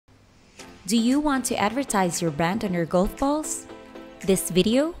Do you want to advertise your brand on your golf balls? This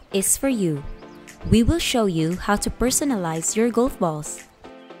video is for you. We will show you how to personalize your golf balls.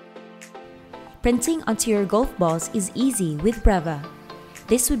 Printing onto your golf balls is easy with Breva.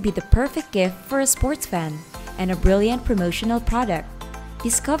 This would be the perfect gift for a sports fan and a brilliant promotional product.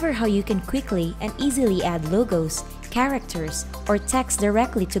 Discover how you can quickly and easily add logos, characters, or text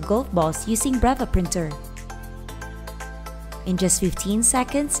directly to golf balls using Breva Printer. In just 15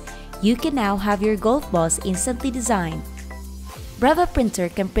 seconds, you can now have your golf balls instantly designed. Breva Printer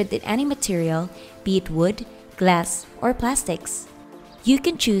can print in any material, be it wood, glass, or plastics. You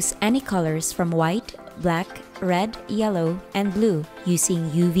can choose any colors from white, black, red, yellow, and blue using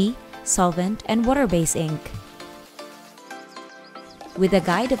UV, solvent, and water-based ink. With a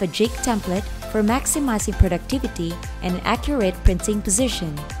guide of a jig template for maximizing productivity and an accurate printing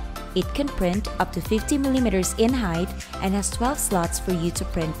position. It can print up to 50 mm in height and has 12 slots for you to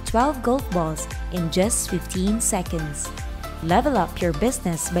print 12 golf balls in just 15 seconds. Level up your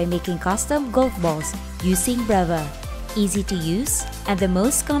business by making custom golf balls using Breva. Easy to use and the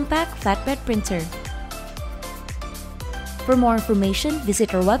most compact flatbed printer. For more information,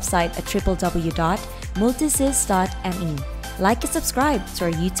 visit our website at www.multisys.me. Like and subscribe to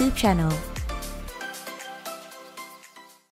our YouTube channel.